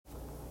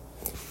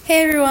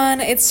Hey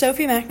everyone, it's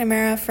Sophie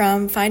McNamara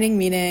from Finding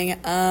Meaning.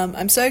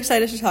 I'm so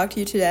excited to talk to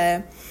you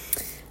today.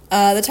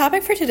 The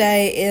topic for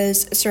today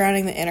is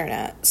surrounding the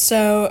internet.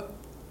 So,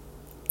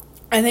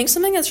 I think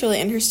something that's really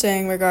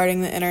interesting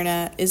regarding the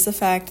internet is the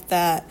fact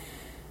that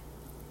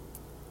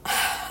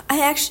I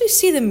actually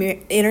see the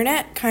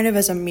internet kind of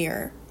as a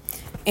mirror.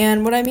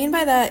 And what I mean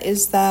by that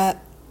is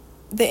that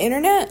the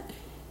internet,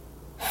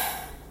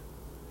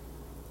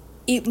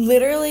 it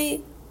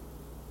literally,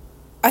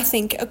 I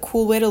think a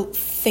cool way to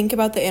think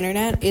about the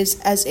internet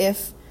is as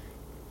if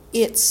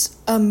it's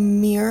a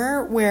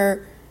mirror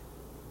where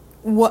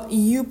what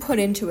you put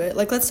into it,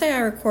 like let's say I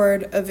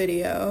record a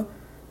video,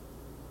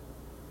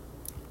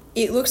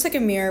 it looks like a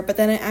mirror, but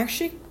then it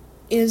actually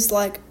is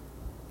like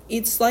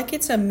it's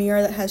a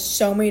mirror that has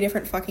so many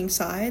different fucking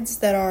sides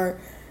that are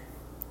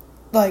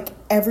like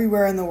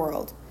everywhere in the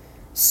world.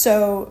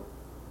 So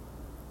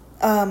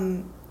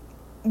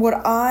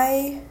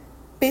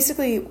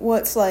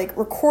what's like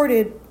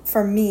recorded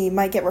for me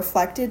might get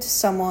reflected to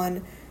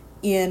someone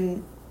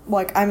in,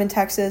 like, I'm in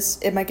Texas,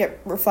 it might get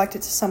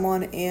reflected to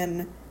someone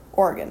in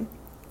Oregon.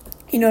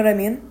 You know what I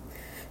mean?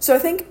 So I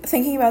think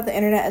thinking about the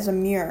internet as a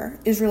mirror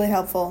is really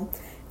helpful.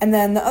 And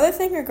then the other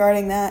thing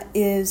regarding that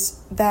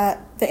is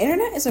that the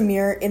internet is a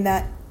mirror in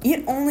that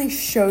it only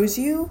shows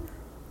you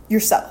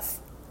yourself.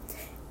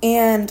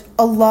 And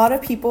a lot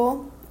of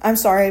people, I'm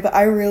sorry, but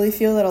I really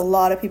feel that a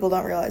lot of people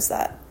don't realize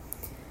that.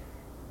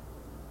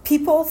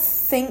 People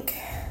think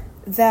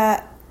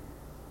that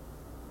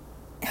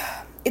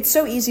it's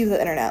so easy with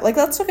the internet. Like,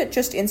 let's look at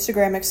just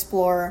Instagram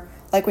Explorer,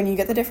 like when you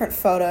get the different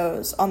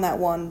photos on that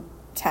one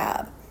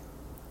tab.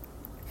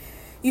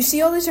 You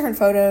see all these different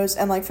photos,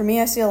 and like for me,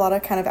 I see a lot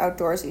of kind of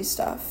outdoorsy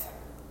stuff.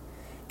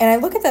 And I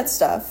look at that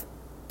stuff,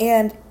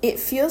 and it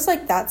feels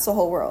like that's the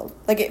whole world.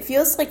 Like, it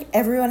feels like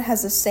everyone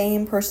has the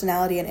same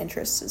personality and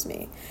interests as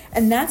me.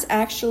 And that's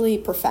actually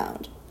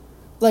profound.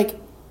 Like,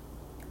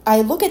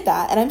 I look at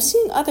that, and I'm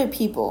seeing other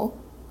people,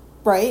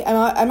 right?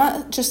 I'm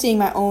not just seeing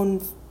my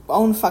own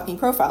fucking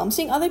profile. I'm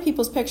seeing other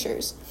people's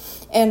pictures.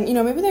 And, you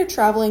know, maybe they've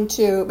traveled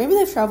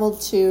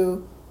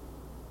to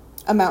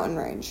a mountain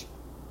range.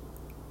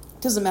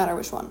 Doesn't matter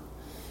which one.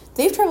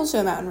 They've traveled to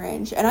a mountain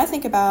range, and I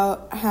think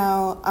about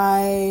how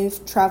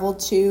I've traveled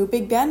to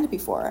Big Bend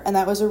before, and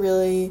that was a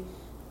really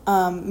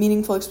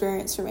meaningful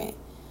experience for me.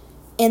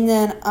 And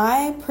then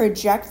I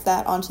project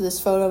that onto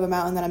this photo of a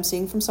mountain that I'm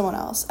seeing from someone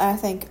else, and I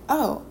think,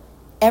 oh,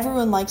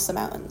 everyone likes the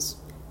mountains.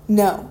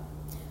 No.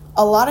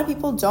 A lot of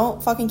people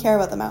don't fucking care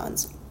about the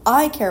mountains.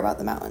 I care about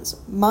the mountains.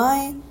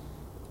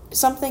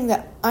 Something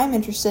that I'm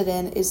interested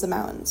in is the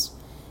mountains.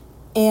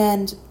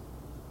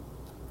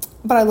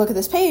 But I look at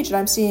this page and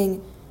I'm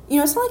seeing, you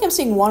know, it's not like I'm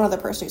seeing one other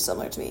person who's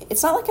similar to me.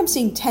 It's not like I'm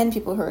seeing 10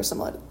 people who are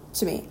similar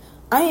to me.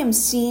 I am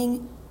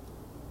seeing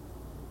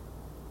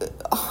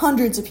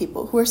hundreds of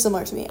people who are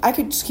similar to me. I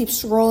could just keep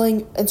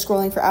scrolling and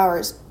scrolling for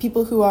hours.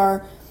 People who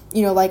are,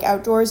 you know, like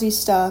outdoorsy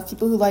stuff,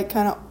 people who like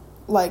kind of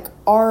like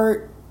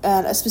art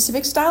and a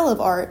specific style of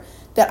art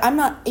that I'm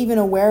not even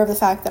aware of the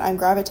fact that I'm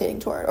gravitating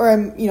toward, or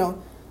I'm, you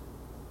know,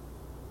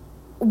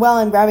 while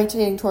I'm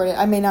gravitating toward it,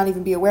 I may not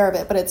even be aware of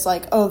it, but it's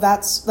like, oh,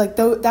 that's like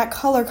that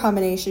color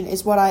combination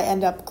is what I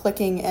end up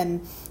clicking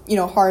and, you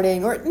know,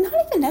 hearting, or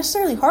not even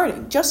necessarily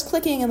hearting, just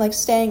clicking and like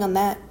staying on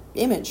that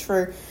image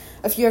for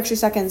a few extra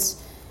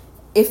seconds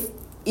if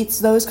it's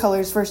those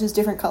colors versus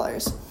different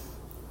colors.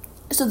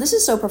 So this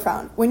is so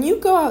profound. When you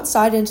go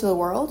outside into the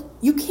world,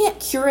 you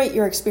can't curate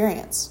your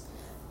experience.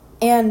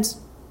 And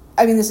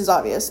I mean, this is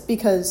obvious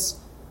because,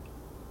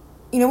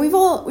 you know, we've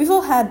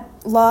all had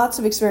lots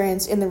of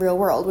experience in the real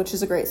world, which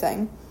is a great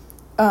thing.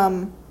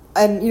 And,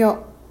 you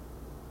know,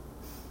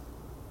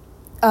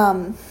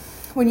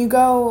 when you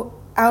go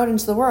out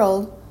into the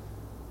world,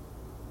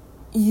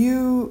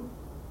 you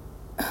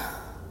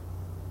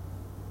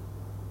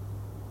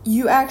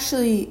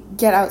actually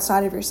get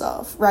outside of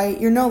yourself, right?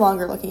 You're no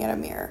longer looking at a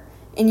mirror.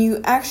 And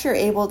you actually are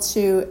able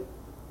to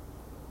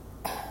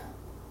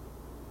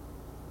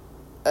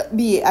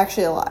be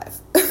actually alive.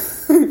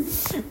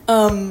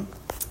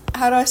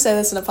 How do I say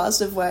this in a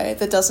positive way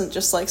that doesn't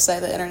just like say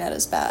the internet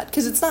is bad?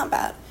 Because it's not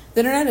bad.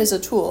 The internet is a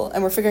tool,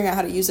 and we're figuring out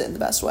how to use it in the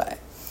best way.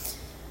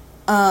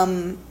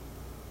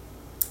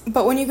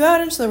 But when you go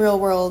out into the real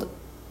world,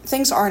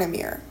 things aren't a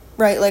mirror,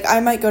 right? Like, I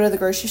might go to the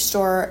grocery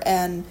store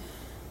and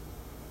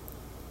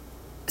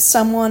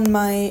someone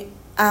might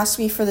ask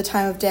me for the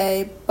time of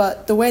day,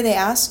 but the way they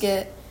ask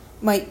it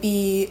might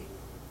be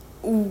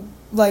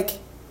like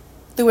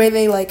the way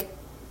they like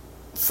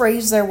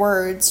phrase their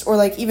words, or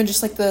like even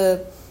just like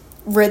the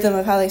rhythm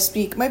of how they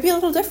speak might be a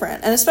little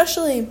different. And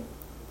especially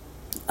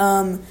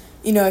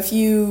you know, if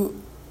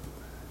you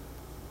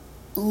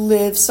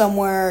live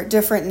somewhere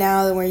different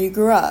now than where you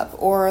grew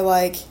up, or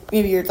like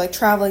maybe you're like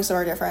traveling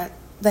somewhere different,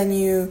 then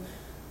you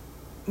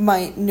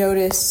might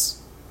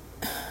notice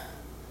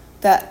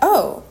that,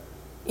 oh,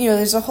 you know,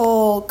 there's a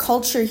whole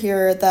culture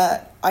here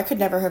that I could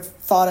never have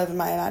thought of in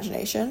my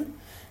imagination,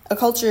 a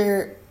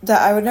culture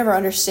that I would never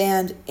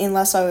understand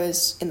unless I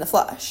was in the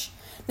flesh.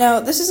 Now,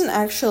 this isn't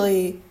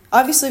actually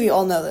obviously we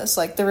all know this,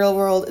 like, the real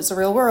world is the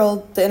real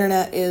world. The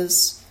internet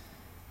is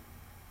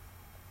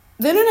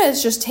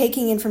just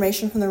taking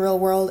information from the real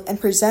world and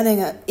presenting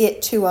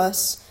it to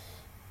us,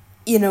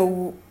 in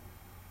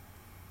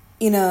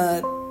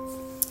a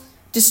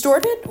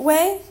distorted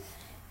way.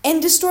 And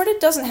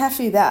distorted doesn't have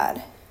to be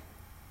bad,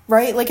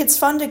 right? Like, it's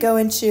fun to go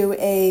into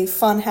a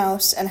fun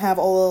house and have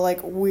all the,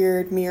 like,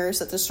 weird mirrors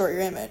that distort your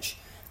image.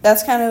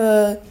 That's kind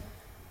of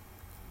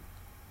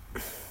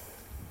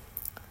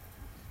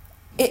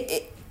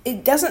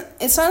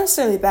it's not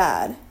necessarily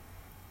bad,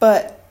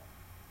 but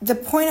the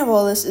point of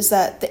all this is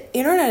that the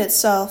internet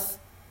itself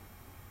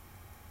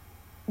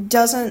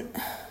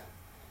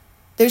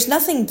there's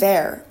nothing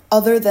there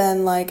other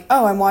than, like,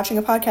 oh, I'm watching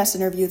a podcast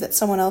interview that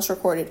someone else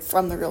recorded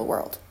from the real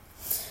world.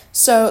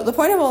 So the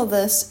point of all of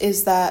this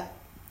is that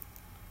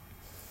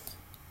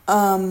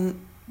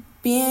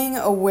being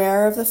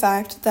aware of the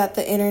fact that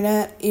the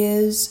internet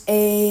is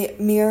a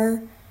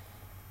mirror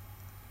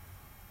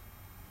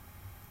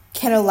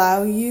can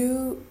allow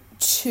you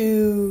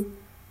to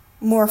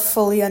more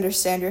fully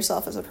understand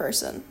yourself as a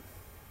person.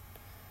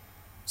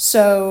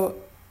 So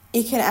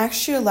it can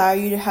actually allow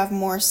you to have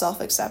more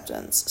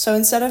self-acceptance. So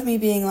instead of me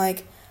being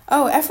like,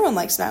 oh, everyone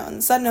likes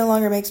mountains, that no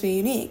longer makes me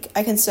unique,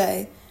 I can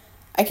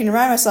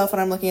remind myself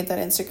when I'm looking at that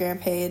Instagram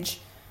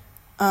page,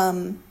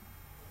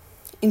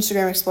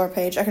 Instagram Explore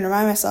page, I can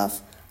remind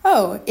myself,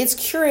 oh, it's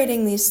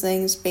curating these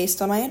things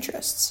based on my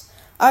interests.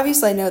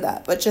 Obviously I know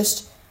that, but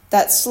just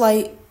that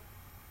slight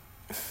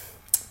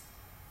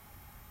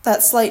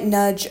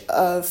nudge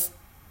of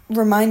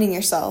reminding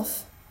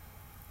yourself,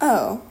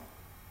 oh,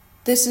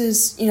 this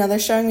is, they're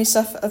showing me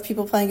stuff of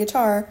people playing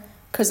guitar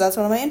because that's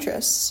one of my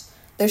interests.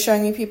 They're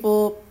showing me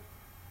people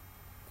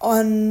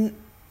in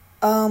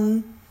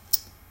the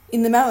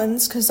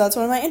mountains because that's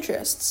one of my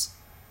interests.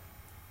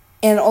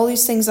 And all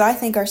these things that I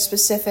think are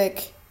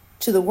specific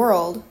to the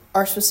world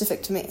are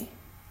specific to me.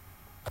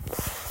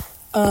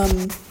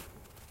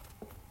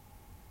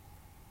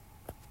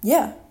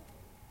 Yeah.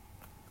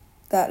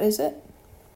 That is it.